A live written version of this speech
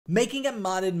Making a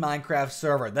modded Minecraft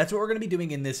server. That's what we're going to be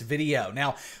doing in this video.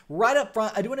 Now, right up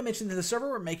front, I do want to mention that the server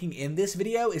we're making in this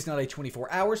video is not a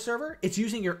 24-hour server. It's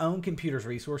using your own computer's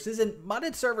resources, and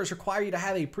modded servers require you to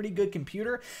have a pretty good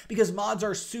computer because mods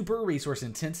are super resource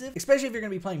intensive, especially if you're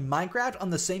going to be playing Minecraft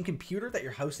on the same computer that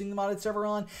you're hosting the modded server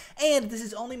on. And this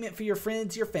is only meant for your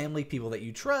friends, your family, people that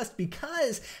you trust,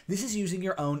 because this is using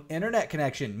your own internet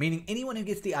connection, meaning anyone who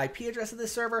gets the IP address of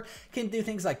this server can do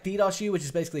things like DDoS you, which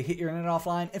is basically hit your internet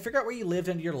offline, and figure out where you lived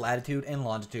under your latitude and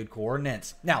longitude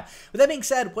coordinates. Now, with that being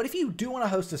said, what if you do want to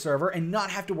host a server and not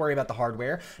have to worry about the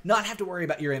hardware, not have to worry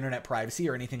about your internet privacy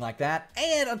or anything like that?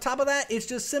 And on top of that, it's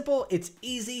just simple, it's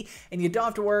easy, and you don't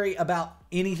have to worry about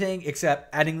anything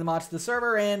except adding the mods to the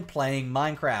server and playing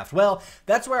Minecraft. Well,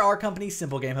 that's where our company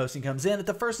SimpleGameHosting comes in at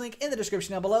the first link in the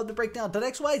description down below, the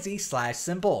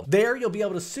breakdown.xyz/simple. There you'll be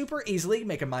able to super easily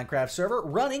make a Minecraft server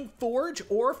running Forge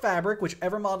or Fabric,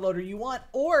 whichever mod loader you want,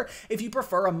 or if you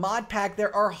prefer a mod pack,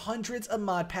 there are hundreds of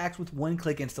mod packs with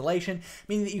one-click installation,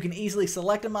 meaning that you can easily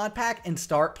select a mod pack and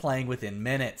start playing within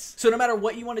minutes. So no matter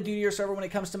what you want to do to your server when it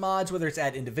comes to mods, whether it's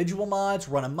add individual mods,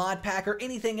 run a mod pack, or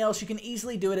anything else, you can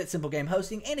easily do it at SimpleGameHosting.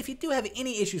 And if you do have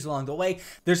any issues along the way,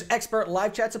 there's expert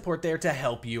live chat support there to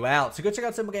help you out. So go check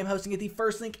out SimpleGameHosting at the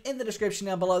first link in the description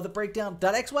down below, the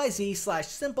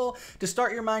breakdown.xyz/simple, to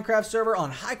start your Minecraft server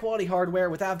on high quality hardware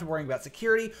without worrying about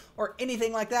security or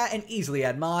anything like that, and easily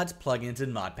add mods, plugins,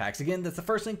 and mod packs. Again, that's the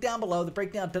first link down below, the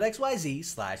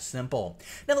breakdown.xyz/simple.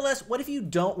 Nevertheless, what if you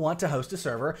don't want to host a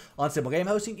server on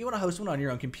SimpleGameHosting? You want to host one on your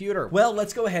own computer? Well,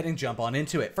 let's go ahead and jump on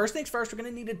into it. First things first, we're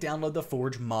going to need to download the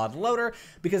Forge mod loader,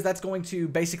 because that's going to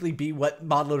basically be what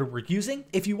mod loader we're using.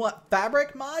 If you want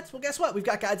Fabric mods, well, guess what? We've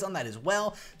got guides on that as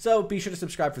well. So be sure to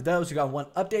subscribe for those. We've got one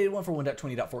updated one for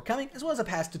 1.20.4 coming, as well as a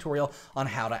past tutorial on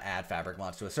how to add Fabric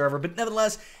mods to a server. But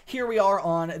nevertheless, here we are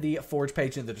on the Forge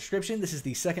page in the description. This is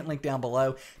the second link down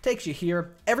below. Takes you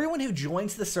here. Everyone who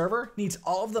joins the server needs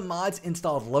all of the mods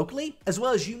installed locally, as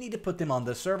well as you need to put them on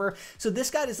the server. So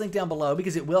this guide is linked down below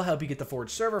because it will help you get the Forge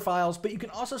server files, but you can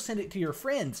also send it to your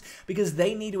friends because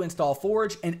they need to install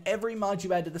Forge and every mod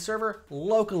you add to the server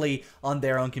locally on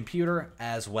their own computer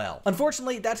as well.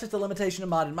 Unfortunately, that's just a limitation of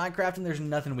modded Minecraft, and there's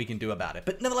nothing we can do about it.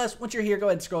 But nevertheless, once you're here, go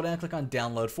ahead and scroll down, click on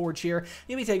Download Forge here.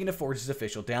 You'll be taken to Forge's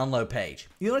official download page.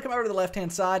 You want to come over to the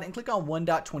left-hand side and click on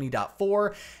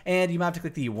 1.20.4, and you might have to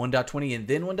click the 1.20 and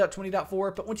then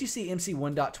 1.20.4, but once you see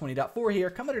MC1.20.4 here,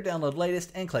 come under Download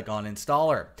Latest and click on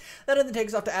Installer. That then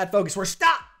takes us off to Add Focus, where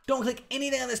stop! Don't click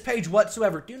anything on this page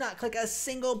whatsoever. Do not click a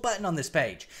single button on this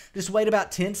page. Just wait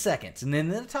about 10 seconds. And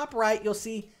then in the top right, you'll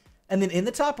see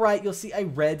a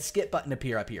red skip button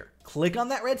appear up here. Click on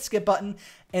that red skip button,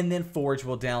 and then Forge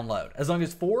will download. As long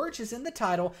as Forge is in the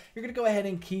title, you're going to go ahead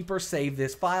and keep or save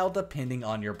this file depending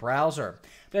on your browser.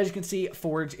 But as you can see,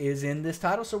 Forge is in this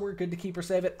title, so we're good to keep or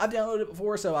save it. I've downloaded it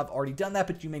before, so I've already done that,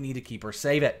 but you may need to keep or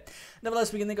save it.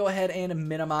 Nevertheless, we can then go ahead and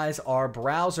minimize our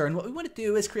browser. And what we want to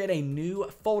do is create a new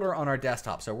folder on our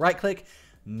desktop. So right-click,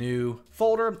 New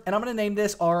Folder, and I'm going to name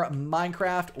this our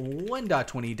Minecraft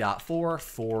 1.20.4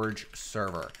 Forge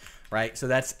server. Right? So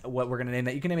that's what we're going to name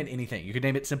that. You can name it anything. You can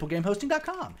name it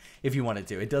SimpleGameHosting.com if you wanted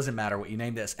to. It doesn't matter what you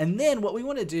name this. And then what we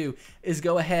want to do is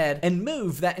go ahead and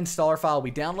move that installer file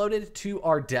we downloaded to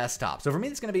our desktop. So for me,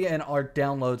 it's going to be in our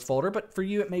downloads folder, but for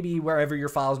you, it may be wherever your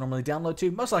files normally download to,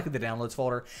 most likely the downloads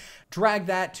folder. Drag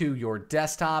that to your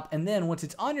desktop, and then once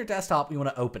it's on your desktop, we want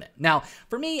to open it. Now,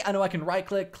 for me, I know I can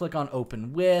right-click, click on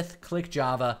Open With, click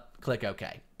Java, click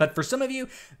OK. But for some of you,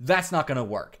 that's not going to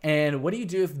work. And what do you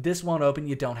do if this won't open,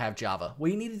 you don't have Java?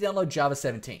 Well, you need to download Java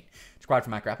 17. It's required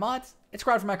for Minecraft mods. It's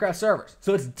required for Minecraft servers.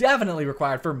 So it's definitely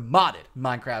required for modded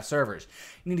Minecraft servers.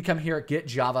 You need to come here, get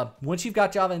Java. Once you've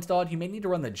got Java installed, you may need to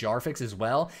run the jar fix as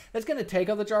well. That's going to take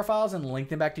all the jar files and link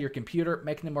them back to your computer,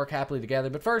 making them work happily together.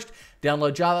 But first,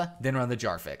 download Java, then run the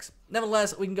jar fix.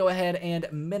 Nevertheless, we can go ahead and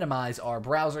minimize our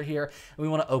browser here. And we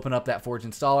want to open up that Forge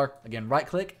installer. Again,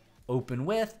 right-click, Open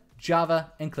With,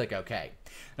 Java, and click OK.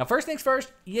 Now, first things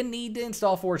first, you need to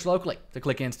install Forge locally. So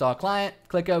click Install Client,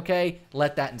 click OK,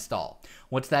 let that install.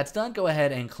 Once that's done, go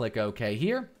ahead and click OK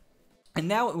here. And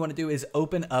now what we want to do is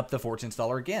open up the Forge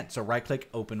installer again. So right-click,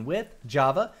 Open With,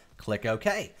 Java, click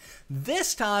OK.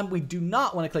 This time, we do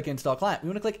not want to click Install Client. We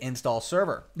want to click Install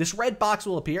Server. This red box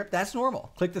will appear. That's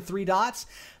normal. Click the three dots,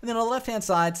 and then on the left-hand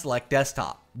side, select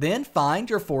Desktop. Then find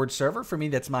your Forge server. For me,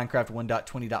 that's Minecraft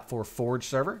 1.20.4 Forge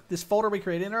server. This folder we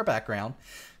created in our background.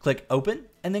 Click Open,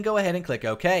 and then go ahead and click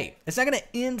OK. It's not going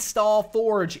to install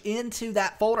Forge into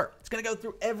that folder. It's going to go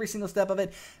through every single step of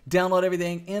it, download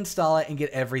everything, install it, and get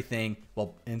everything,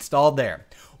 well, installed there.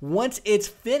 Once it's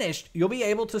finished, you'll be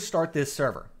able to start this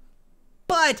server.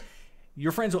 But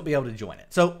your friends won't be able to join it.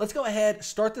 So let's go ahead,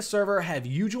 start the server, have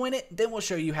you join it, then we'll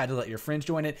show you how to let your friends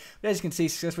join it. But as you can see,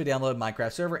 successfully downloaded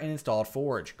Minecraft server and installed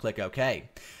Forge. Click OK.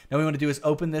 Now what we want to do is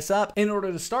open this up. In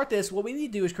order to start this, what we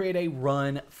need to do is create a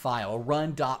run file, a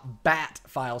run.bat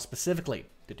file specifically.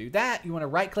 To do that, you want to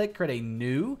right click, create a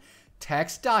new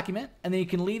text document, and then you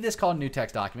can leave this called new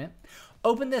text document.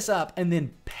 Open this up and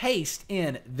then paste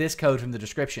in this code from the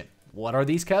description. What are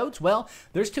these codes? Well,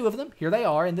 there's two of them. Here they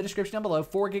are in the description down below,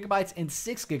 4 gigabytes and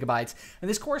 6 gigabytes. And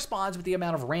this corresponds with the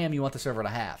amount of RAM you want the server to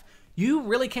have. You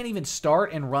really can't even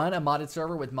start and run a modded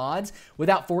server with mods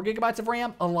without 4 gigabytes of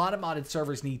RAM. A lot of modded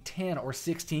servers need 10 or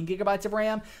 16 gigabytes of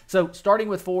RAM. So starting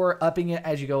with 4, upping it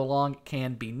as you go along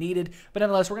can be needed. But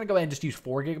nonetheless, we're going to go ahead and just use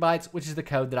 4 gigabytes, which is the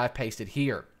code that I've pasted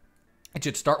here. It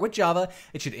should start with Java.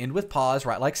 It should end with pause,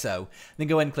 right like so. Then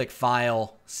go ahead and click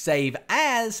File, Save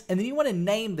As, and then you want to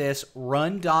name this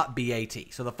run.bat.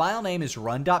 So the file name is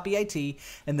run.bat,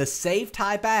 and the save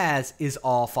type as is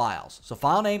all files. So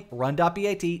file name,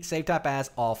 run.bat, save type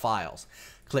as, all files.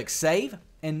 Click Save,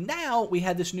 and now we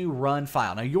have this new run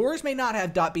file. Now yours may not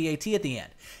have .bat at the end.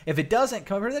 If it doesn't,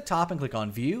 come over to the top and click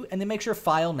on View, and then make sure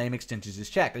File Name Extensions is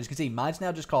checked. As you can see, mine's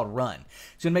now just called Run.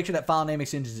 So make sure that File Name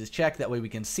Extensions is checked. That way we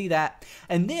can see that.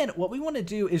 And then what we want to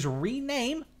do is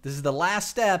rename, this is the last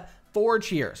step, Forge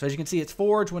here. So as you can see, it's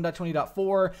Forge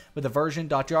 1.20.4 with a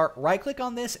version.jar. Right click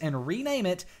on this and rename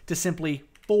it to simply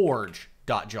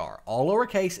forge.jar. All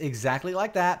lowercase, exactly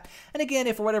like that. And again,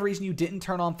 if for whatever reason you didn't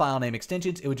turn on file name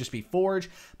extensions, it would just be Forge,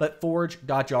 but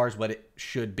forge.jar is what it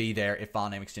should be there if file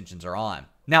name extensions are on.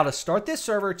 Now to start this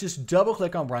server, just double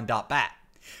click on run.bat.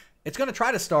 It's going to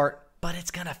try to start, but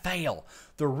it's going to fail.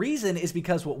 The reason is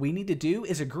because what we need to do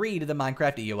is agree to the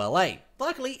Minecraft EULA.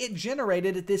 Luckily, it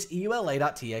generated this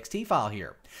EULA.txt file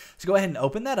here. So go ahead and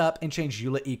open that up and change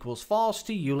EULA equals false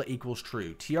to EULA equals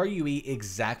true. TRUE,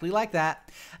 exactly like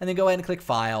that. And then go ahead and click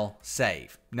File,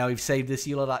 Save. Now we've saved this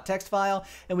EULA.txt file,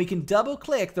 and we can double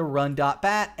click the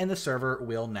run.bat, and the server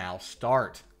will now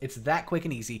start. It's that quick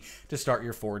and easy to start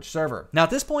your Forge server. Now at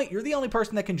this point, you're the only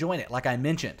person that can join it, like I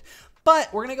mentioned.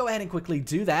 But we're going to go ahead and quickly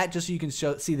do that just so you can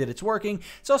see that it's working.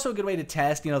 It's also a good way to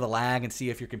test, the lag and see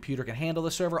if your computer can handle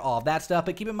the server, all of that stuff.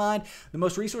 But keep in mind, the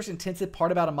most resource intensive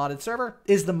part about a modded server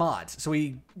is the mods. So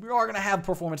we are going to have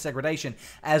performance degradation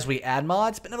as we add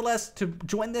mods. But nevertheless, to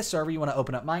join this server, you want to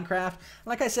open up Minecraft. And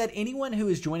like I said, anyone who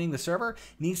is joining the server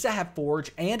needs to have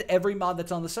Forge and every mod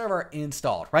that's on the server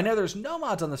installed. Right now, there's no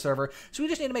mods on the server, so we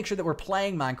just need to make sure that we're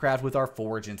playing Minecraft with our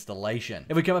Forge installation.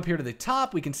 If we come up here to the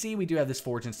top, we can see we do have this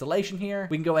Forge installation here.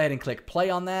 We can go ahead and click play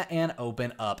on that and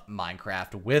open up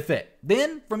Minecraft with it.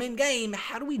 Then from in-game,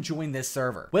 how do we join this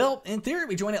server? Well, in theory,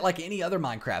 we join it like any other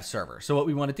Minecraft server. So what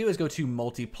we want to do is go to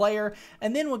multiplayer,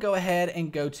 and then we'll go ahead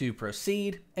and go to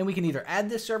proceed, and we can either add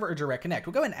this server or direct connect.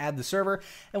 We'll go ahead and add the server,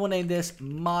 and we'll name this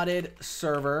modded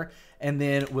server, and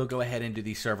then we'll go ahead and do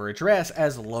the server address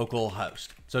as localhost.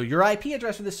 So your IP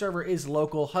address for this server is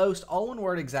localhost, all one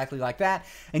word, exactly like that.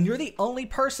 And you're the only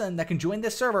person that can join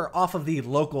this server off of the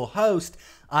localhost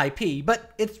IP,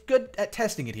 but it's good at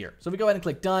testing it here. So if we go ahead and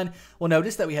click done, we'll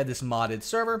notice that we have this modded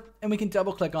server, and we can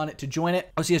double click on it to join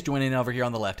it. You'll see us joining over here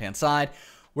on the left-hand side.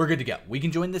 We're good to go. We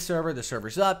can join this server. The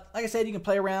server's up. Like I said, you can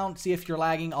play around, see if you're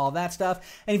lagging, all that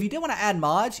stuff. And if you did want to add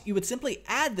mods, you would simply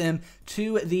add them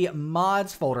to the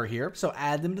mods folder here. So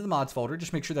add them to the mods folder.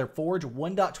 Just make sure they're Forge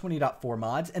 1.20.4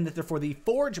 mods and that they're for the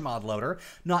Forge mod loader,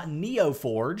 not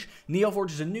NeoForge. NeoForge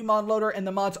is a new mod loader, and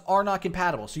the mods are not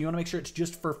compatible. So you want to make sure it's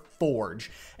just for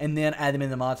Forge, and then add them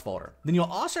in the mods folder. Then you're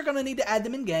also going to need to add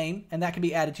them in game, and that can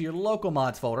be added to your local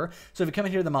mods folder. So if you come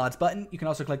in here to the mods button, you can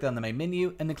also click that on the main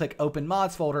menu and then click open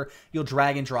mods folder. You'll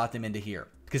drag and drop them into here,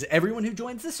 because everyone who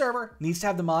joins the server needs to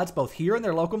have the mods both here in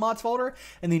their local mods folder,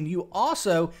 and then you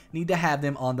also need to have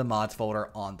them on the mods folder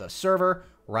on the server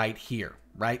right here.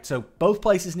 Right? So both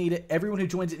places need it. Everyone who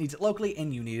joins it needs it locally,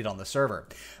 and you need it on the server.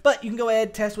 But you can go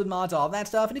ahead, test with mods, all of that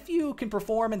stuff. And if you can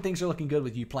perform and things are looking good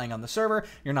with you playing on the server,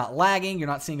 you're not lagging, you're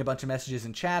not seeing a bunch of messages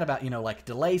in chat about, like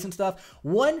delays and stuff.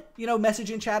 One,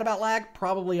 message in chat about lag,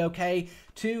 probably okay.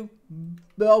 Two,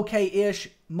 okay-ish.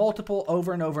 Multiple,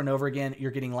 over and over and over again, you're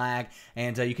getting lag,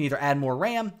 and you can either add more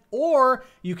RAM, or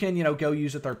you can, go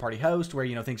use a third-party host where,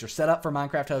 things are set up for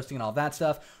Minecraft hosting and all that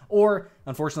stuff, or,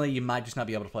 unfortunately, you might just not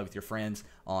be able to play with your friends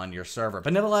on your server.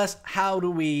 But nevertheless, how do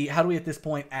we at this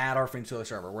point add our friends to the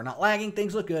server? We're not lagging,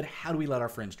 things look good. How do we let our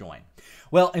friends join?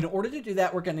 Well, in order to do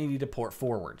that, we're going to need to port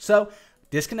forward. So,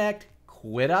 disconnect,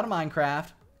 quit out of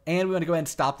Minecraft, and we want to go ahead and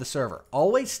stop the server.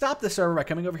 Always stop the server by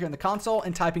coming over here in the console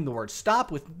and typing the word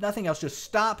stop with nothing else, just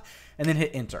stop, and then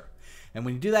hit enter. And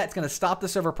when you do that, it's going to stop the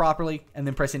server properly and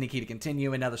then press any key to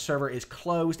continue. And now the server is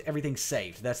closed. Everything's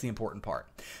saved. That's the important part.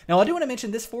 Now, I do want to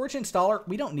mention this Forge installer.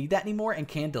 We don't need that anymore and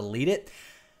can delete it.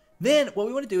 Then what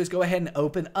we want to do is go ahead and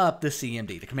open up the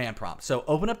CMD, the command prompt. So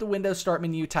open up the Windows Start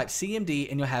menu, type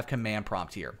CMD, and you'll have command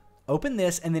prompt here. Open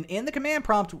this, and then in the command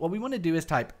prompt, what we want to do is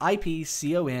type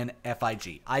ipconfig,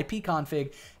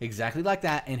 ipconfig, exactly like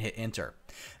that, and hit enter.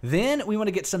 Then we want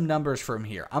to get some numbers from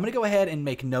here. I'm going to go ahead and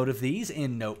make note of these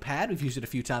in Notepad. We've used it a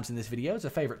few times in this video. It's a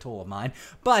favorite tool of mine.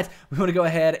 But we want to go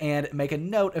ahead and make a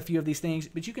note of a few of these things.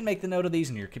 But you can make the note of these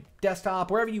in your desktop,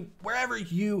 wherever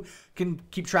you can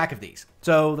keep track of these.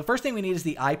 So the first thing we need is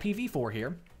the IPv4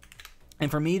 here. And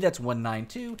for me, that's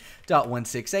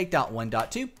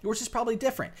 192.168.1.2. Yours is probably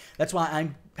different. That's why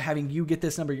I'm having you get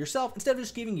this number yourself instead of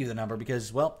just giving you the number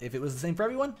because, well, if it was the same for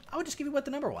everyone, I would just give you what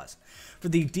the number was. For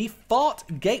the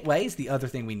default gateway is the other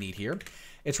thing we need here.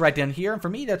 It's right down here, and for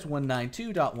me, that's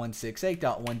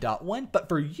 192.168.1.1, but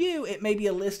for you, it may be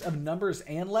a list of numbers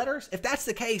and letters. If that's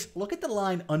the case, look at the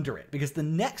line under it, because the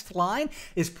next line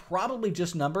is probably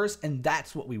just numbers, and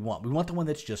that's what we want. We want the one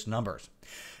that's just numbers.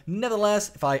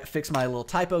 Nevertheless, if I fix my little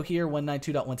typo here,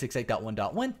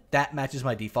 192.168.1.1, that matches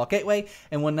my default gateway,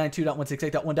 and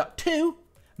 192.168.1.2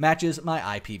 matches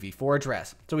my IPv4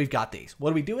 address. So we've got these.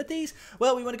 What do we do with these?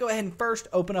 Well, we want to go ahead and first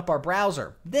open up our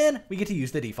browser. Then we get to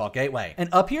use the default gateway. And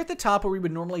up here at the top where we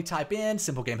would normally type in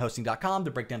SimpleGameHosting.com,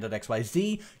 the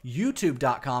breakdown.xyz,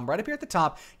 YouTube.com, right up here at the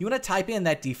top, you want to type in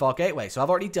that default gateway. So I've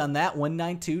already done that,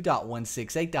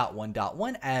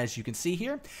 192.168.1.1, as you can see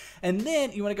here. And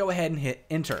then you want to go ahead and hit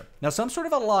enter. Now, some sort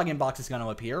of a login box is going to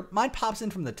appear. Mine pops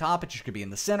in from the top. It just could be in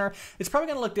the center. It's probably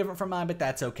going to look different from mine, but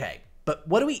that's okay. But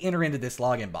what do we enter into this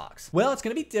login box? Well, it's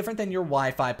going to be different than your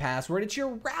Wi-Fi password. It's your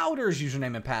router's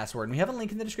username and password. And we have a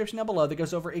link in the description down below that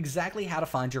goes over exactly how to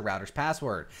find your router's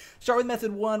password. Start with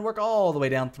method 1, work all the way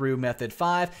down through method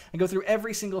 5, and go through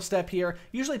every single step here.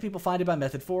 Usually people find it by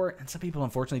method 4, and some people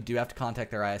unfortunately do have to contact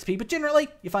their ISP, but generally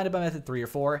you find it by method 3 or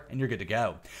 4, and you're good to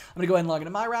go. I'm going to go ahead and log into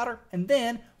my router, and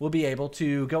then we'll be able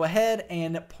to go ahead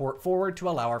and port forward to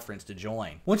allow our friends to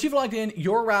join. Once you've logged in,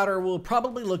 your router will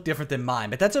probably look different than mine,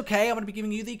 but that's okay. I'm going to be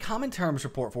giving you the common terms for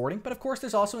port forwarding, but of course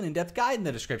there's also an in-depth guide in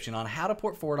the description on how to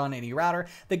port forward on any router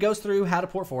that goes through how to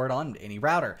port forward on any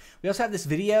router. We also have this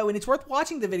video, and it's worth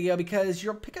watching the video because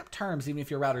you'll pick up terms, even if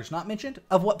your router is not mentioned,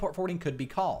 of what port forwarding could be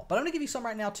called. But I'm going to give you some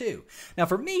right now too. Now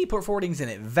for me, port forwarding is in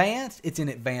advanced, it's in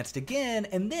advanced again,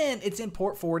 and then it's in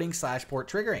port forwarding / port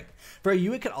triggering. For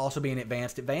you, it could also be in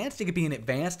advanced. It could be in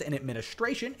advanced and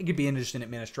administration. It could be in just an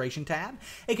administration tab.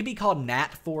 It could be called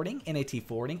NAT forwarding, NAT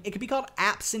forwarding. It could be called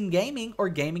apps and gaming or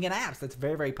gaming and apps. That's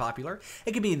very, very popular.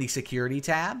 It could be in the security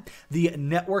tab, the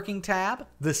networking tab,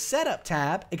 the setup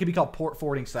tab. It could be called port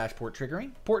forwarding / port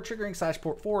triggering /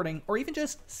 port forwarding, or even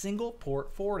just single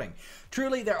port forwarding.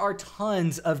 Truly, there are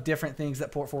tons of different things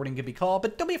that port forwarding could be called,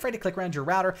 but don't be afraid to click around your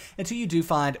router until you do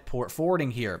find port forwarding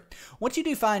here. Once you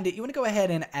do find it, you want to go ahead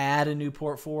and add a new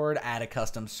port forward, add a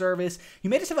custom service.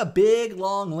 You may just have a big,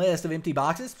 long list of empty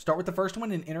boxes. Start with the first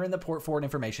one and enter in the port forward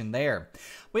information there.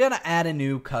 We want to add a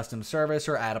new custom service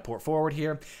or add a port forward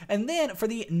here. And then for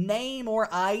the name or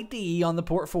ID on the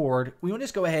port forward, we want to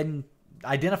just go ahead and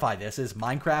identify this as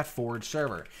Minecraft Forge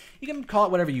server. You can call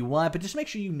it whatever you want, but just make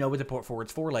sure you know what the port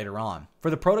forward's for later on. For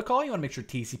the protocol, you want to make sure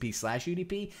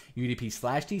TCP/UDP,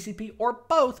 UDP/TCP, or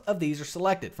both of these are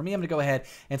selected. For me, I'm going to go ahead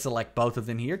and select both of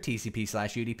them here,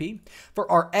 TCP/UDP.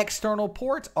 For our external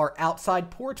ports, our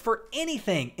outside ports, for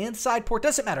anything inside port,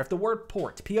 doesn't matter if the word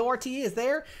port, P-O-R-T, is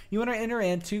there, you want to enter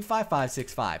in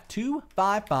 25565,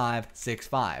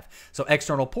 25565. So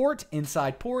external port,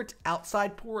 inside port,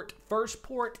 outside port, first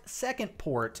port, second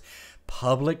port,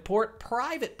 public port,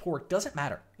 private port, doesn't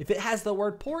matter. If it has the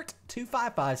word port,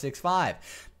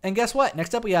 25565. And guess what?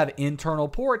 Next up we have internal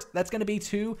port. That's going to be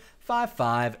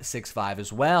 25565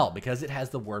 as well because it has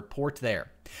the word port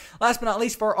there. Last but not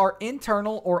least, for our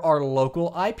internal or our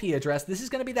local IP address, this is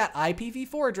going to be that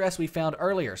IPv4 address we found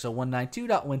earlier. So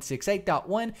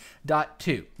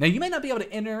 192.168.1.2. Now you may not be able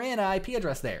to enter in an IP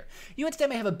address there. You instead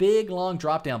may have a big long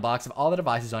drop down box of all the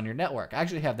devices on your network. I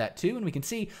actually have that too, and we can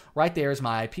see right there is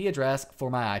my IP address for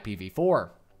my IPv4.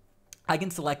 I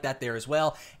can select that there as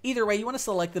well. Either way, you want to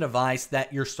select the device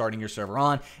that you're starting your server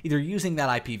on, either using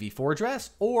that IPv4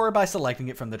 address or by selecting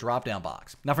it from the drop-down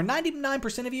box. Now, for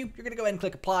 99% of you, you're going to go ahead and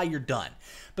click apply, you're done.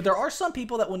 But there are some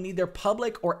people that will need their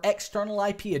public or external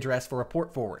IP address for a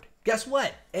port forward. Guess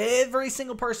what? Every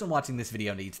single person watching this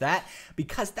video needs that,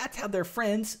 because that's how their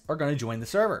friends are going to join the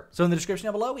server. So in the description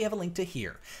down below, we have a link to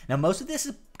here. Now, most of this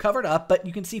is covered up, but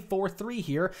you can see 4.3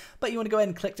 here, but you want to go ahead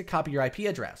and click to copy your IP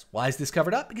address. Why is this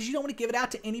covered up? Because you don't want to give it out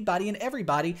to anybody and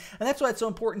everybody, and that's why it's so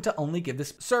important to only give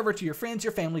this server to your friends,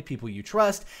 your family, people you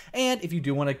trust. And if you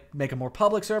do want to make a more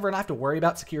public server and not have to worry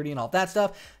about security and all that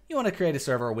stuff, you want to create a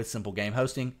server with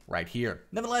SimpleGameHosting right here.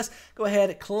 Nevertheless, go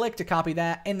ahead, click to copy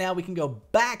that, and now we can go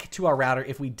back to our router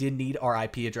if we did need our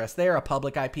IP address there, a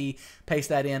public IP, paste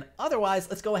that in. Otherwise,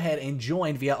 let's go ahead and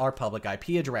join via our public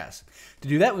IP address. To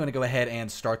do that, we want to go ahead and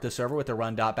start the server with the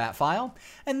run.bat file.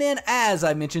 And then, as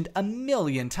I mentioned a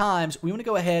million times, we want to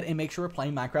go ahead and make sure we're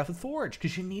playing Minecraft with Forge,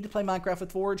 because you need to play Minecraft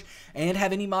with Forge and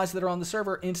have any mods that are on the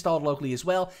server installed locally as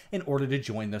well in order to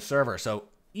join the server. So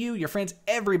you, your friends,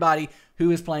 everybody who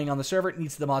is playing on the server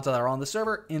needs the mods that are on the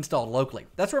server installed locally.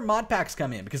 That's where mod packs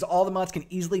come in, because all the mods can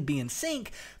easily be in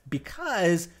sync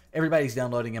because everybody's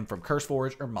downloading them from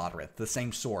CurseForge or Modrith, the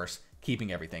same source,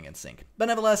 keeping everything in sync. But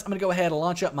nevertheless, I'm going to go ahead and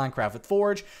launch up Minecraft with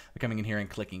Forge. We're coming in here and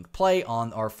clicking play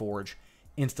on our Forge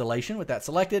installation with that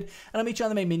selected, and I'll meet you on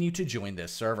the main menu to join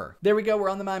this server. There we go, we're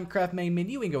on the Minecraft main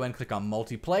menu. We can go ahead and click on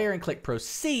multiplayer and click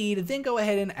proceed, then go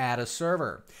ahead and add a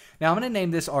server. Now I'm going to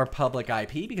name this our public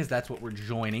IP because that's what we're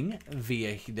joining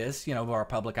via this, our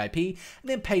public IP, and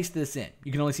then paste this in.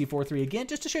 You can only see 4.3 again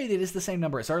just to show you that it's the same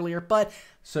number as earlier, but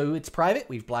so it's private,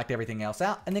 we've blacked everything else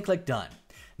out, and then click done.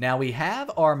 Now we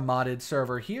have our modded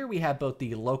server here. We have both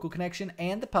the local connection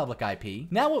and the public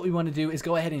IP. Now what we want to do is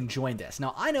go ahead and join this.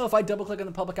 Now I know if I double click on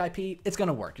the public IP, it's going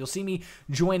to work. You'll see me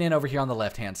join in over here on the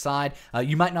left-hand side.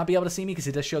 You might not be able to see me because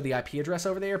it does show the IP address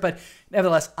over there, but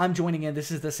nevertheless, I'm joining in. This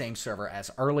is the same server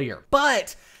as earlier.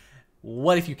 But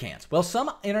what if you can't? Well, some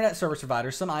internet service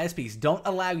providers, some ISPs, don't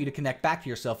allow you to connect back to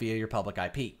yourself via your public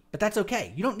IP. But that's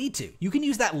okay. You don't need to. You can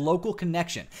use that local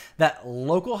connection, that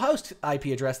local host IP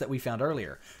address that we found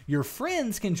earlier. Your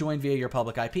friends can join via your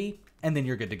public IP, and then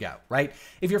you're good to go, right?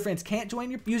 If your friends can't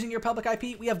join using your public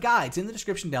IP, we have guides in the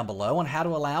description down below on how to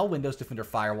allow Windows Defender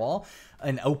Firewall,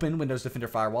 an open Windows Defender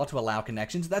Firewall to allow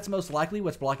connections. That's most likely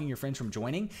what's blocking your friends from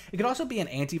joining. It could also be an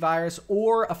antivirus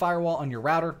or a firewall on your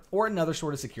router or another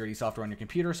sort of security software on your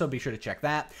computer, so be sure to check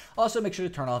that. Also, make sure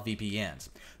to turn off VPNs.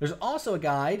 There's also a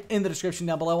guide in the description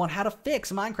down below on how to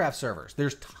fix Minecraft servers.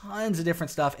 There's tons of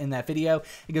different stuff in that video.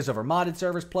 It goes over modded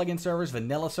servers, plugin servers,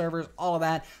 vanilla servers, all of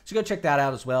that. So go check that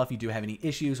out as well if you do have any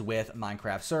issues with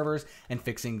Minecraft servers and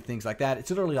fixing things like that. It's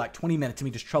literally like 20 minutes of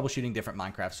me just troubleshooting different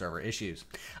Minecraft server issues.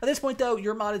 At this point though,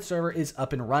 your modded server is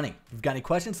up and running. If you've got any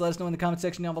questions, let us know in the comment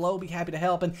section down below. We'll be happy to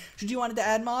help. And should you want to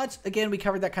add mods, again, we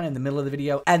covered that kind of in the middle of the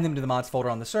video. Add them to the mods folder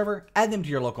on the server, add them to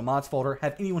your local mods folder,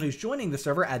 have anyone who's joining the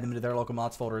server add them to their local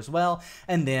mods folder as well,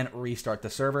 and then restart the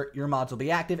server. Your mods will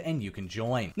be active and you can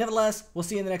join. Nevertheless, we'll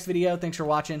see you in the next video. Thanks for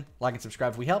watching. Like and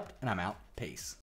subscribe if we helped, and I'm out. Peace.